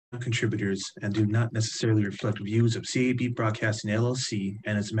contributors and do not necessarily reflect views of CAB Broadcasting LLC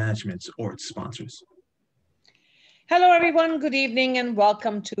and its management or its sponsors. Hello, everyone. Good evening and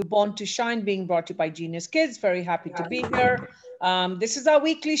welcome to Born to Shine, being brought to you by Genius Kids. Very happy to be here. This is our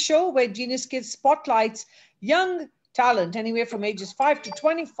weekly show where Genius Kids spotlights young talent, anywhere from ages 5 to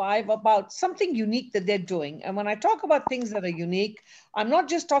 25, about something unique that they're doing. And when I talk about things that are unique, I'm not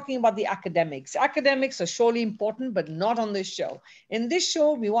just talking about the academics. Academics are surely important, but not on this show. In this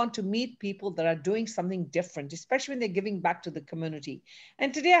show, we want to meet people that are doing something different, especially when they're giving back to the community.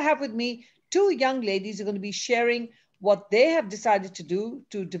 And today I have with me two young ladies who are going to be sharing what they have decided to do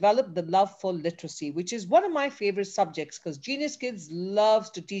to develop the love for literacy, which is one of my favorite subjects because Genius Kids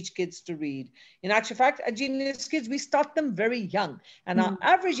loves to teach kids to read. In actual fact, at Genius Kids, we start them very young. And our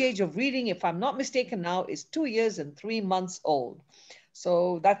average age of reading, if I'm not mistaken now, is 2 years and 3 months old.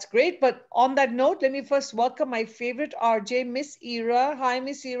 So that's great. But on that note, let me first welcome my favorite RJ, Miss Ira. Hi,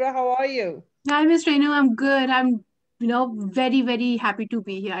 Miss Ira. How are you? Hi, Miss Renu. I'm good. I'm, very, very happy to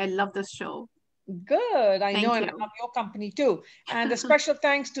be here. I love this show. Good. I know, Thank and I you. love your company too. And a special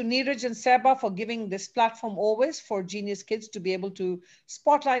thanks to Neeraj and Seba for giving this platform always for Genius Kids to be able to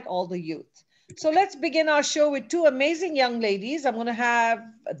spotlight all the youth. So let's begin our show with two amazing young ladies. I'm going to have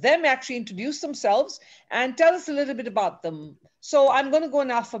them actually introduce themselves and tell us a little bit about them. So I'm going to go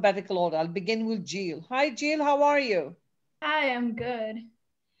in alphabetical order. I'll begin with Jheel. Hi, Jheel. How are you? Hi, I'm good.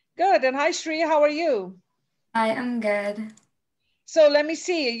 Good. And hi, Shriya. How are you? Hi, I'm good. So let me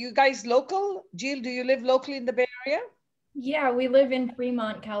see. Are you guys local? Jheel, do you live locally in the Bay Area? Yeah, we live in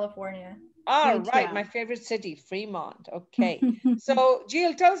Fremont, California. Ah, Good right. job. My favorite city, Fremont. Okay. So,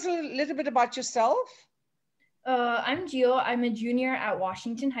 Jheel, tell us a little bit about yourself. I'm Jheel. I'm a junior at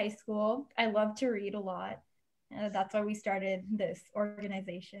Washington High School. I love to read a lot. That's why we started this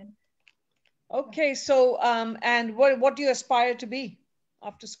organization. Okay. So, and what do you aspire to be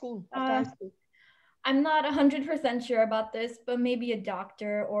after school, after high school? I'm not 100% sure about this, but maybe a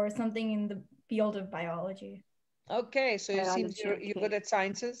doctor or something in the field of biology. Okay. So it seems Biology, you're good okay. at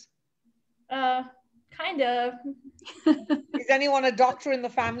sciences. Kind of. Is anyone a doctor in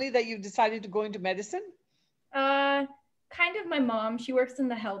the family that you've decided to go into medicine? Kind of my mom. She works in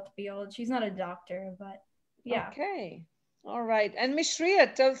the health field. She's not a doctor, but yeah. Okay. All right. And Miss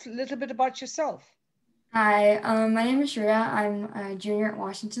Shriya, tell us a little bit about yourself. Hi, my name is Shriya. I'm a junior at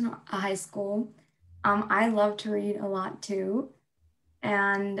Washington High School. I love to read a lot too.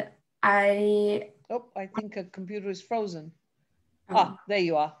 And I, Oh, I think a computer is frozen. um, There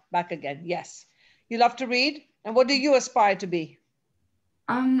you are, back again. Yes. You love to read? And what do you aspire to be?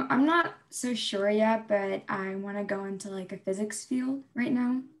 I'm not so sure yet, but I want to go into like a physics field right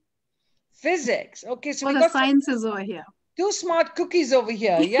now. Physics. Okay, so For we the got sciences over here. two smart cookies over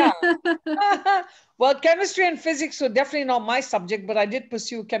here. Yeah. Well, chemistry and physics were definitely not my subject, but I did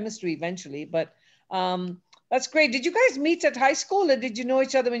pursue chemistry eventually. But that's great. Did you guys meet at high school or did you know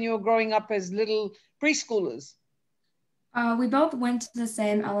each other when you were growing up as little preschoolers? We both went to the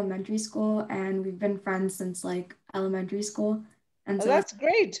same elementary school and we've been friends since like elementary school. And Oh, so that's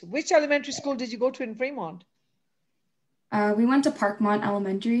great. Which elementary school did you go to in Fremont? we went to Parkmont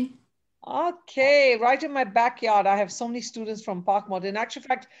Elementary. Okay, right in my backyard. I have so many students from Parkmont. In actual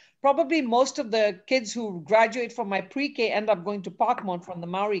fact, probably most of the kids who graduate from my pre-K end up going to Parkmont from the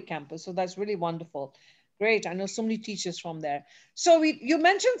Maori campus. So that's really wonderful. Great. I know so many teachers from there. So you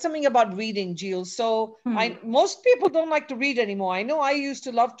mentioned something about reading, Jheel. So most people don't like to read anymore. I know I used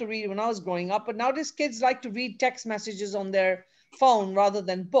to love to read when I was growing up, but nowadays kids like to read text messages on their phone rather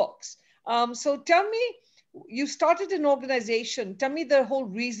than books. So tell me, you started an organization. Tell me the whole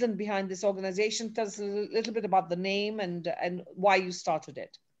reason behind this organization. Tell us a little bit about the name and why you started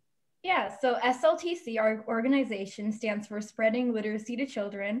it. Yeah, so SLTC, our organization, stands for Spreading Literacy to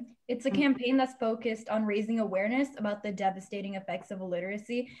Children. It's a campaign that's focused on raising awareness about the devastating effects of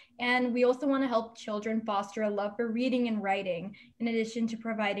illiteracy. And we also want to help children foster a love for reading and writing, in addition to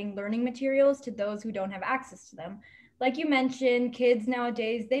providing learning materials to those who don't have access to them. Like you mentioned, kids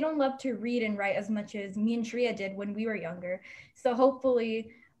nowadays, they don't love to read and write as much as me and Shriya did when we were younger. So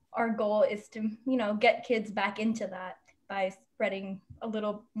hopefully our goal is to, get kids back into that by spreading a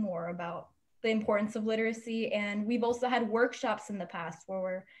little more about the importance of literacy. And we've also had workshops in the past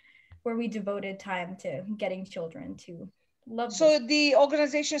where we devoted time to getting children to love. So the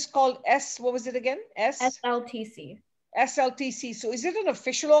organization is called what was it again? SLTC. SLTC. So is it an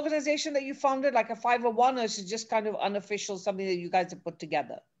official organization that you founded, like a 501, or is it just kind of unofficial, something that you guys have put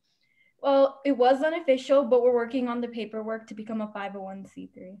together? Well, it was unofficial, but we're working on the paperwork to become a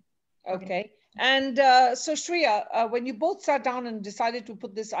 501c3. Okay. And so Shriya, when you both sat down and decided to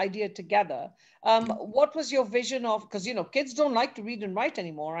put this idea together, what was your vision of, because, you know, kids don't like to read and write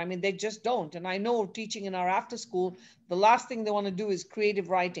anymore. I mean, they just don't. And I know teaching in our after school, the last thing they want to do is creative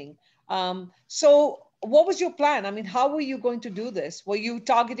writing. So what was your plan? I mean, how were you going to do this? Were you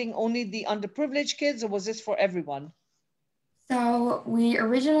targeting only the underprivileged kids, or was this for everyone? So we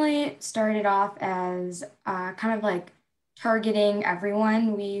originally started off as kind of like targeting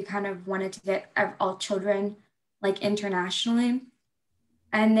everyone. We kind of wanted to get all children like internationally.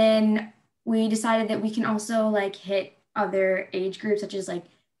 And then we decided that we can also like hit other age groups such as like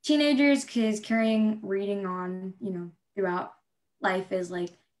teenagers, because carrying reading on, you know, throughout life is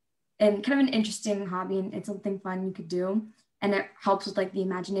like and kind of an interesting hobby, and it's something fun you could do. And it helps with like the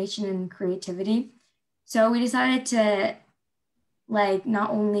imagination and creativity. So we decided to like not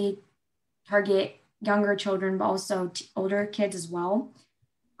only target younger children, but also older kids as well.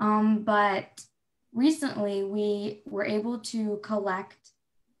 But recently we were able to collect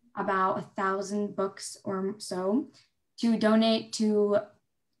about 1,000 books or so to donate to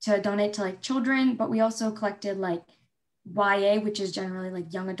like children, but we also collected like YA, which is generally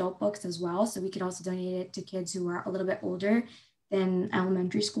like young adult books as well. So we could also donate it to kids who are a little bit older than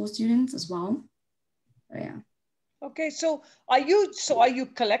elementary school students as well. So yeah. Okay, so are you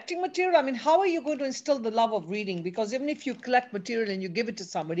collecting material? I mean, how are you going to instill the love of reading? Because even if you collect material and you give it to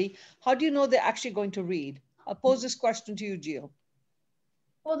somebody, how do you know they're actually going to read? I'll pose this question to you, Jheel.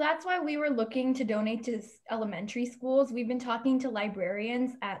 Well, that's why we were looking to donate to elementary schools. We've been talking to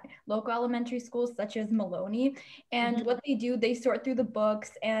librarians at local elementary schools such as Maloney. And what they do, they sort through the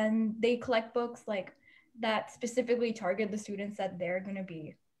books and they collect books like that specifically target the students that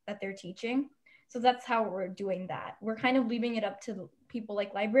they're teaching. So that's how we're doing that. We're kind of leaving it up to people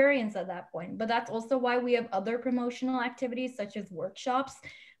like librarians at that point. But that's also why we have other promotional activities such as workshops.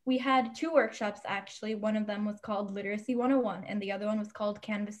 We had 2 workshops actually. One of them was called Literacy 101 and the other one was called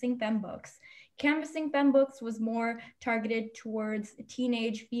Canvassing Fem Books. Canvassing Fem Books was more targeted towards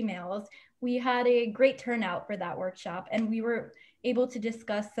teenage females. We had a great turnout for that workshop, and we were able to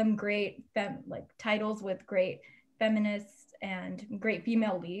discuss some great titles with great feminists and great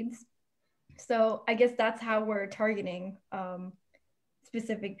female leads. So I guess that's how we're targeting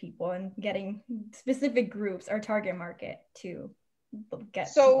specific people and getting specific groups, our target market, to get.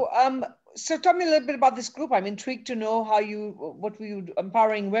 So tell me a little bit about this group. I'm intrigued to know what were you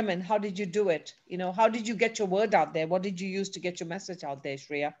empowering women? How did you do it? You know, how did you get your word out there? What did you use to get your message out there,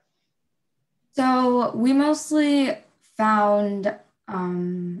 Shriya? So we mostly found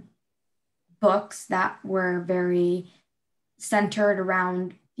books that were very centered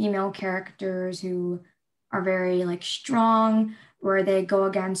around female characters who are very like strong, where they go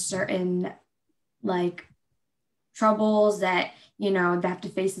against certain like troubles that, you know, they have to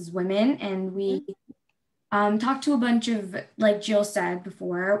face as women. And we talked to a bunch of, like Jill said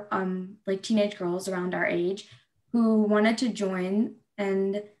before, like teenage girls around our age who wanted to join.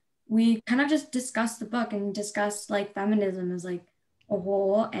 And we kind of just discussed the book and discussed like feminism as like a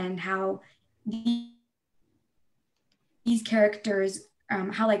whole, and how these characters,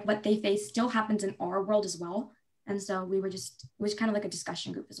 how like what they face still happens in our world as well. And so it was kind of like a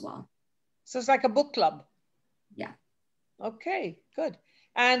discussion group as well. So it's like a book club. Yeah. Okay, good.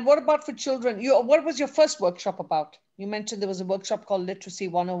 And what about for children? What was your first workshop about? You mentioned there was a workshop called Literacy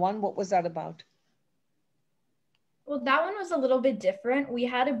 101. What was that about? Well, that one was a little bit different. We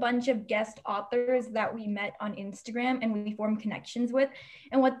had a bunch of guest authors that we met on Instagram and we formed connections with.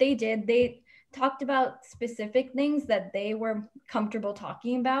 And what they did, they talked about specific things that they were comfortable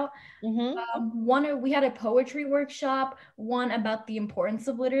talking about. We had a poetry workshop, one about the importance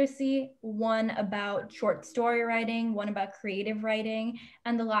of literacy, one about short story writing, one about creative writing,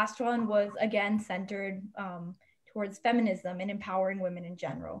 and the last one was again centered towards feminism and empowering women in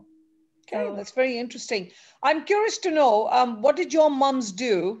general. Okay, that's very interesting. I'm curious to know, what did your moms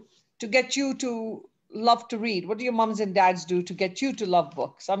do to get you to love to read? What do your moms and dads do to get you to love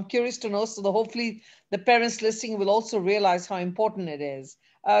books? I'm curious to know, so that hopefully the parents listening will also realize how important it is.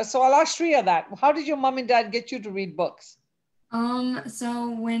 So I'll ask Shriya that. How did your mom and dad get you to read books? So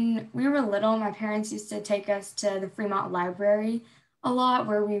when we were little, my parents used to take us to the Fremont Library a lot,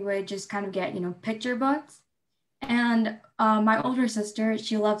 where we would just kind of get, you know, picture books. And my older sister,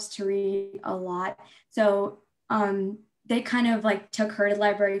 she loves to read a lot. So they kind of like took her to the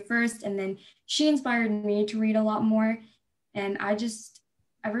library first, and then she inspired me to read a lot more. And I just,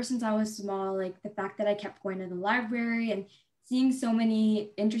 ever since I was small, like the fact that I kept going to the library and seeing so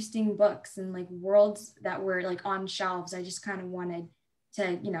many interesting books and like worlds that were like on shelves, I just kind of wanted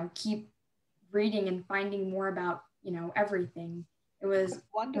to, you know, keep reading and finding more about, you know, everything It was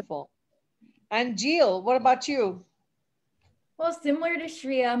Wonderful. And Jheel, what about you? Well, similar to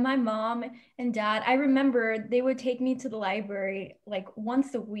Shriya, my mom and dad, I remember they would take me to the library like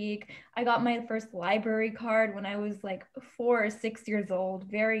once a week. I got my first library card when I was like 4 or 6 years old,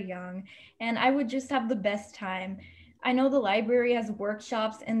 very young, and I would just have the best time. I know the library has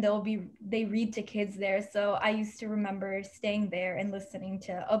workshops and they read to kids there, so I used to remember staying there and listening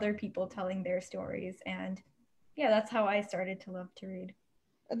to other people telling their stories, and yeah, that's how I started to love to read.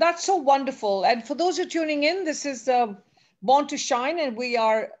 That's so wonderful. And for those who are tuning in, this is Born to Shine, and we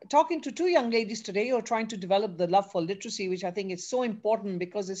are talking to two young ladies today who are trying to develop the love for literacy, which I think is so important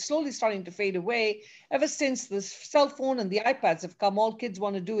because it's slowly starting to fade away. Ever since the cell phone and the iPads have come, all kids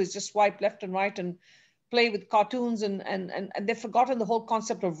want to do is just swipe left and right and play with cartoons, and they've forgotten the whole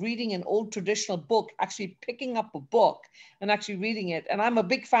concept of reading an old traditional book, actually picking up a book and actually reading it. And I'm a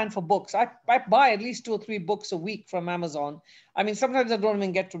big fan for books. I buy at least 2 or 3 books a week from Amazon. I mean, sometimes I don't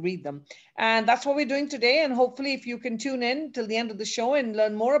even get to read them. And that's what we're doing today. And hopefully if you can tune in till the end of the show and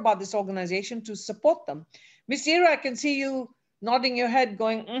learn more about this organization to support them. Miss Ira, I can see you nodding your head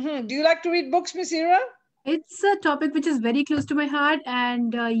going, mm-hmm. Do you like to read books, Miss Ira? It's a topic which is very close to my heart,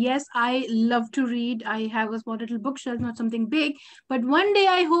 and yes, I love to read. I have a small little bookshelf, not something big, but one day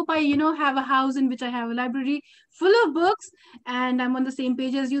I hope I, have a house in which I have a library full of books, and I'm on the same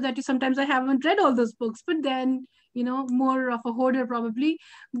page as you that sometimes I haven't read all those books, but then more of a hoarder probably.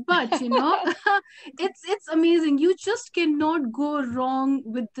 But it's amazing. You just cannot go wrong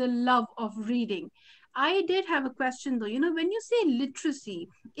with the love of reading. I did have a question though. When you say literacy,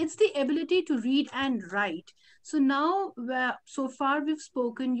 it's the ability to read and write. So now, so far we've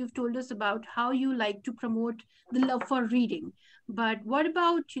spoken, you've told us about how you like to promote the love for reading. But what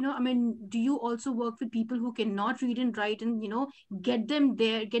about, I mean, do you also work with people who cannot read and write and, get them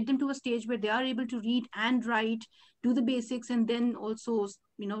there, get them to a stage where they are able to read and write, do the basics, and then also,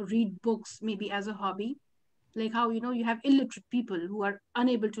 read books maybe as a hobby? Like how, you have illiterate people who are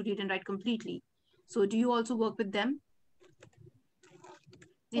unable to read and write completely. So do you also work with them?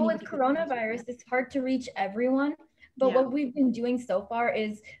 Well, with Anybody could answer coronavirus, it's hard to reach everyone. But Yeah. what we've been doing so far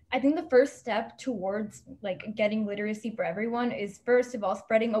is, I think the first step towards like getting literacy for everyone is first of all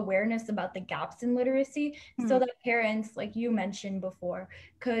spreading awareness about the gaps in literacy, so that parents, like you mentioned before,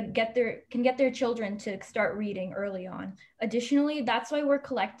 can get their children to start reading early on. Additionally, that's why we're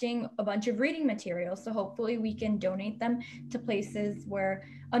collecting a bunch of reading materials. So hopefully we can donate them to places where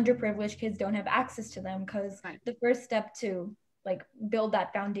underprivileged kids don't have access to them, because Right. the first step to like build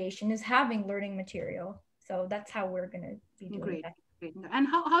that foundation is having learning material. So that's how we're going to be doing Great. that. Great. And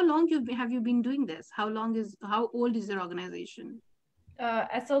how long have you been doing this? How old is your organization?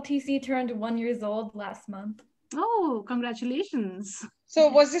 SLTC turned 1 years old last month. Oh, congratulations. So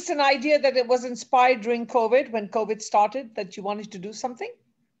was this an idea that it was inspired during COVID, when COVID started, that you wanted to do something?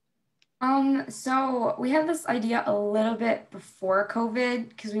 So we had this idea a little bit before COVID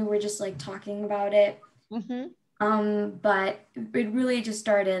because we were just like talking about it. But it really just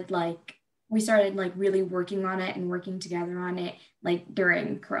started like we started like really working on it and working together on it like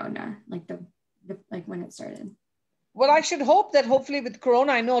during Corona, like the like when it started. Well, I should hope that hopefully with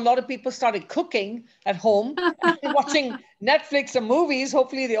Corona, I know a lot of people started cooking at home, watching Netflix and movies.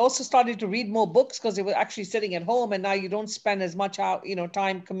 Hopefully they also started to read more books because they were actually sitting at home, and now you don't spend as much out,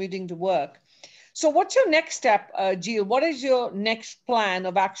 time commuting to work. So what's your next step, Jheel? What is your next plan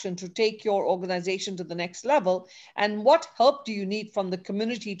of action to take your organization to the next level? And what help do you need from the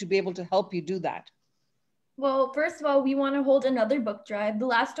community to be able to help you do that? Well, first of all, we want to hold another book drive. The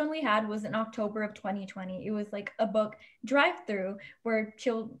last one we had was in October of 2020. It was like a book drive-through where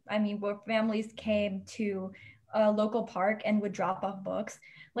where families came to a local park and would drop off books.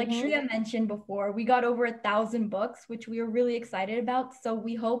 Like Shriya mentioned before, we got over 1,000 books, which we were really excited about. So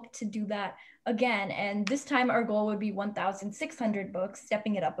we hope to do that again. And this time our goal would be 1,600 books,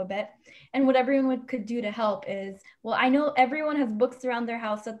 stepping it up a bit. And what everyone could do to help is, well, I know everyone has books around their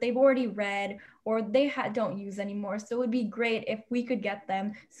house that they've already read or they don't use anymore. So it would be great if we could get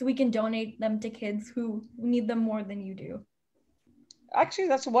them so we can donate them to kids who need them more than you do. Actually,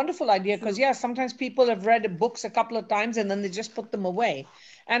 that's a wonderful idea because, yeah, sometimes people have read books a couple of times and then they just put them away.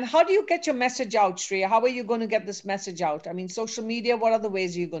 And how do you get your message out, Shriya? How are you going to get this message out? I mean, social media, what other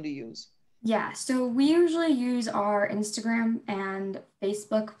ways are you going to use? Yeah, so we usually use our Instagram and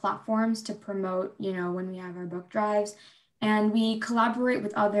Facebook platforms to promote, when we have our book drives. And we collaborate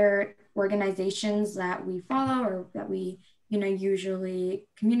with other organizations that we follow or that we, usually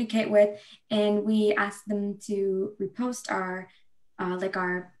communicate with. And we ask them to repost our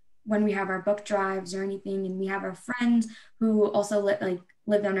when we have our book drives or anything. And we have our friends who also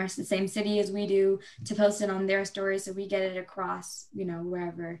live in the same city as we do to post it on their stories, so we get it across,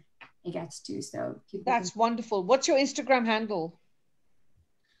 wherever it gets to. So people That's wonderful. What's your Instagram handle?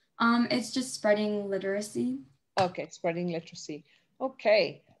 It's just spreading literacy. Okay, spreading literacy.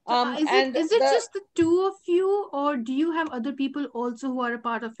 Okay. Is it just the two of you, or do you have other people also who are a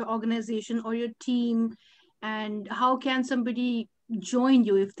part of your organization or your team? And how can somebody join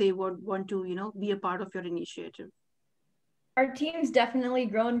you if they would want to, be a part of your initiative? Our team's definitely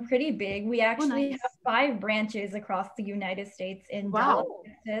grown pretty big. We actually nice. have 5 branches across the United States in Wow. Dallas,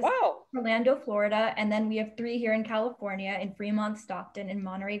 Texas, Wow. Orlando, Florida, and then we have 3 here in California, in Fremont, Stockton, and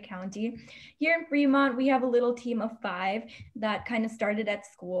Monterey County. Here in Fremont, we have a little team of 5 that kind of started at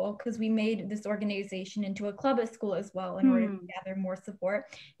school, because we made this organization into a club at school as well in order to gather more support.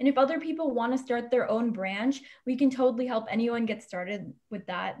 And if other people want to start their own branch, we can totally help anyone get started with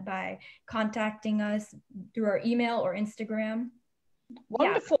that by contacting us through our email or Instagram.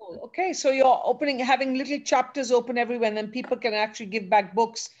 Wonderful. Yeah. Okay, so you're having little chapters open everywhere, and then people can actually give back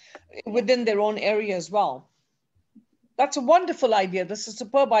books within their own area as well. That's a wonderful idea. This is a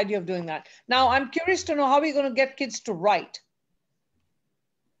superb idea of doing that. Now, I'm curious to know, how are we going to get kids to write?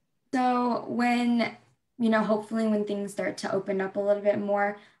 So when, hopefully when things start to open up a little bit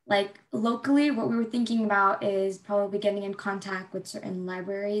more, like locally, what we were thinking about is probably getting in contact with certain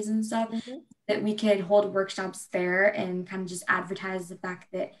libraries and stuff, that we could hold workshops there and kind of just advertise the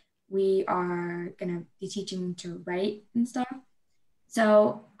fact that we are going to be teaching to write and stuff.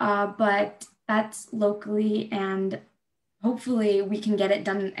 So, but that's locally, and hopefully we can get it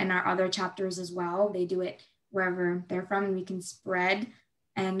done in our other chapters as well. They do it wherever they're from, and we can spread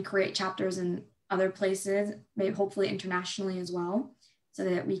and create chapters in other places, maybe hopefully internationally as well, so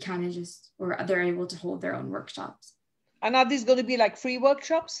that we kind of or they're able to hold their own workshops. And are these going to be like free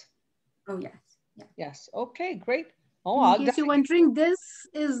workshops? Oh, yes. Yeah. Yes. Okay, great. Oh, in case you're wondering, this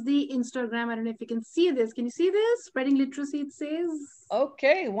is the Instagram. I don't know if you can see this. Can you see this? Spreading literacy, it says.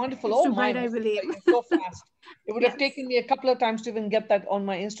 Okay, wonderful. It's oh my, I believe. You're so fast. It would have taken me a couple of times to even get that on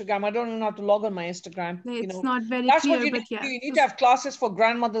my Instagram. I don't know how to log on my Instagram. It's not very That's clear, what you but need yeah. You need to have classes for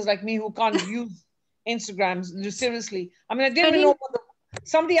grandmothers like me who can't use Instagrams. Seriously. I mean, I didn't even know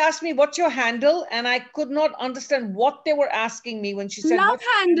somebody asked me, what's your handle? And I could not understand what they were asking me when she said, love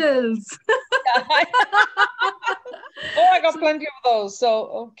handles. Oh, I got plenty of those. So,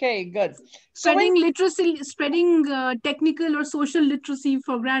 okay, good. Spreading literacy, spreading technical or social literacy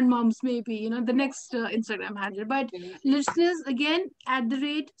for grandmoms, maybe, the next Instagram handle. But listeners, again,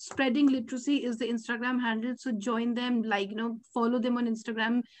 @spreading literacy is the Instagram handle. So join them, follow them on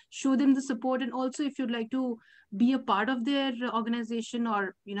Instagram, show them the support. And also, if you'd like to be a part of their organization,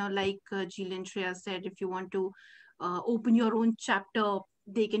 or, like Jheel and Shriya said, if you want to open your own chapter,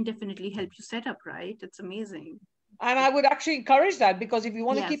 they can definitely help you set up, right? It's amazing. And I would actually encourage that, because if you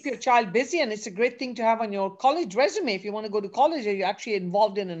want to keep your child busy, and it's a great thing to have on your college resume, if you want to go to college and you're actually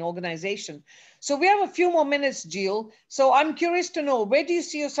involved in an organization. So we have a few more minutes, Jheel. So I'm curious to know, where do you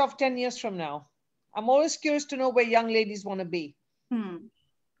see yourself 10 years from now? I'm always curious to know where young ladies want to be.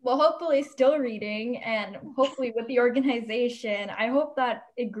 Well, hopefully still reading, and hopefully with the organization, I hope that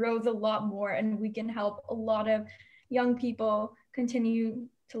it grows a lot more and we can help a lot of young people continue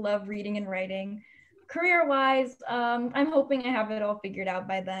to love reading and writing. Career-wise, I'm hoping I have it all figured out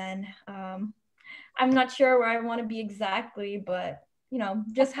by then. I'm not sure where I want to be exactly, but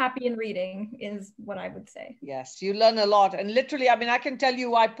just happy in reading is what I would say. Yes, you learn a lot. And literally, I mean, I can tell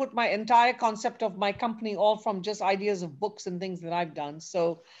you, I put my entire concept of my company all from just ideas of books and things that I've done.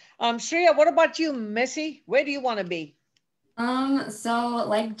 So, Shriya, what about you, Missy? Where do you want to be? So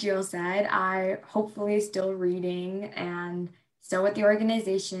like Jheel said, I hopefully still reading and still with the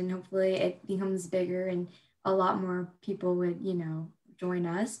organization. Hopefully it becomes bigger and a lot more people would, join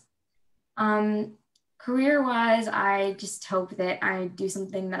us. Career-wise, I just hope that I do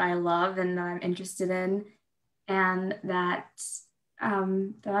something that I love and that I'm interested in, and that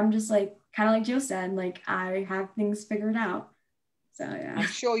I'm just like, kind of like Jheel said, like I have things figured out. So yeah. I'm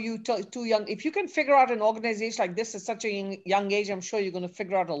sure you too young. If you can figure out an organization like this at such a young age, I'm sure you're going to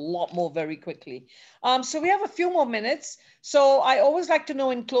figure out a lot more very quickly. So we have a few more minutes. So I always like to know,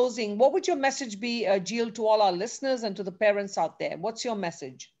 in closing, what would your message be, Jheel, to all our listeners and to the parents out there? What's your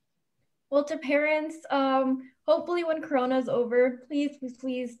message? Well, to parents, hopefully when Corona's over,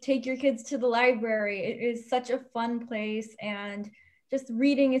 please take your kids to the library. It is such a fun place, and just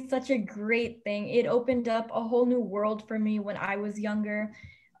reading is such a great thing. It opened up a whole new world for me when I was younger.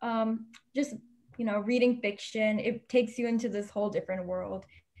 Just, reading fiction, it takes you into this whole different world.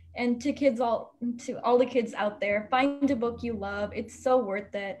 And to all the kids out there, find a book you love. It's so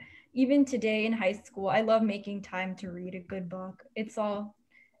worth it. Even today in high school, I love making time to read a good book. It's all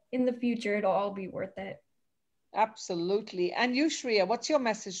in the future, it'll all be worth it. Absolutely. And you, Shriya, what's your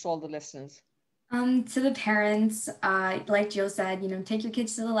message to all the listeners? To the parents, like Jill said, take your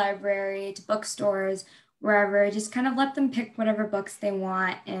kids to the library, to bookstores, wherever. Just kind of let them pick whatever books they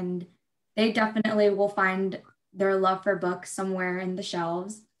want, and they definitely will find their love for books somewhere in the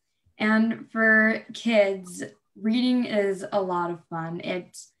shelves. And for kids, reading is a lot of fun.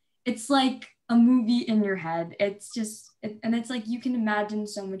 It's like a movie in your head. And it's like you can imagine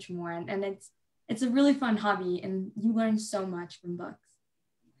so much more, and it's a really fun hobby, and you learn so much from books.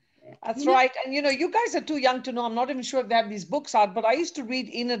 That's right. And you guys are too young to know. I'm not even sure if they have these books out, but I used to read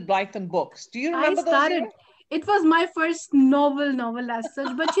Enid Blyton books. Do you remember those? It was my first novel as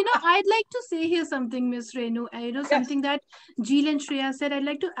such. But I'd like to say here something, Miss Renu. Something that Jheel and Shreya said. I'd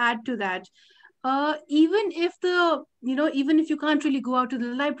like to add to that. Even if even if you can't really go out to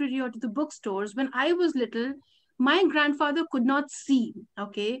the library or to the bookstores, when I was little, my grandfather could not see.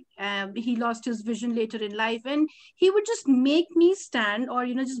 Okay, he lost his vision later in life, and he would just make me stand or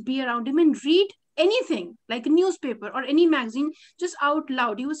just be around him and read anything like a newspaper or any magazine just out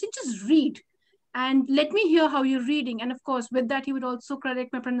loud. He would say, just read and let me hear how you're reading. And of course, with that, he would also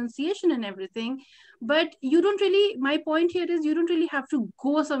correct my pronunciation and everything. But you don't really, my point here is you don't really have to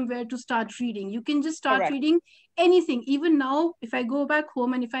go somewhere to start reading. You can just start reading anything. Even now, if I go back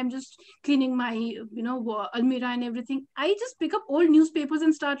home and if I'm just cleaning my, almirah and everything, I just pick up old newspapers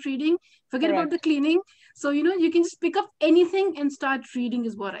and start reading. Forget about the cleaning. So, you can just pick up anything and start reading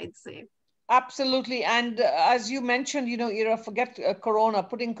is what I'd say. Absolutely. And as you mentioned, Ira, forget Corona,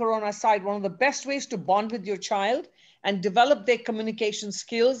 putting Corona aside, one of the best ways to bond with your child and develop their communication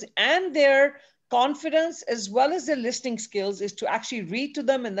skills and their confidence as well as their listening skills is to actually read to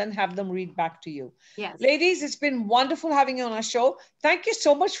them and then have them read back to you. Yes. Ladies, it's been wonderful having you on our show. Thank you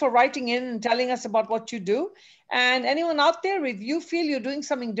so much for writing in and telling us about what you do. And anyone out there, if you feel you're doing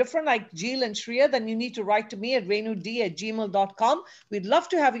something different like Jheel and Shriya, then you need to write to me at renud@gmail.com. We'd love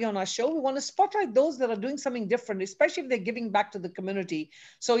to have you on our show. We want to spotlight those that are doing something different, especially if they're giving back to the community.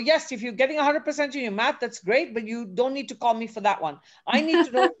 So yes, if you're getting 100% in your math, that's great, but you don't need to call me for that one. I need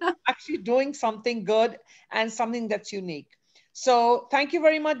to know actually doing something good and something that's unique. So thank you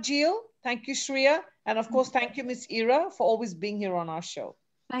very much, Jheel. Thank you, Shriya. And of course, thank you, Miss Ira, for always being here on our show.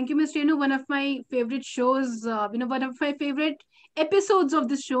 Thank you, Ms. Renu. One of my favorite shows, one of my favorite episodes of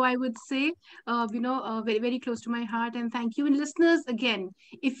this show, I would say, very, very close to my heart. And thank you. And listeners, again,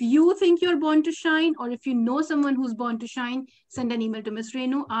 if you think you're born to shine, or if you know someone who's born to shine, send an email to Ms.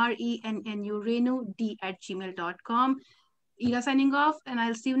 Renu, RENNU, RENU@gmail.com. Ira signing off, and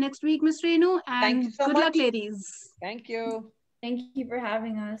I'll see you next week, Ms. Renu. And thank you so good much. luck, ladies. Thank you. Thank you for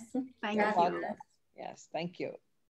having us. Thank you. Yes, thank you.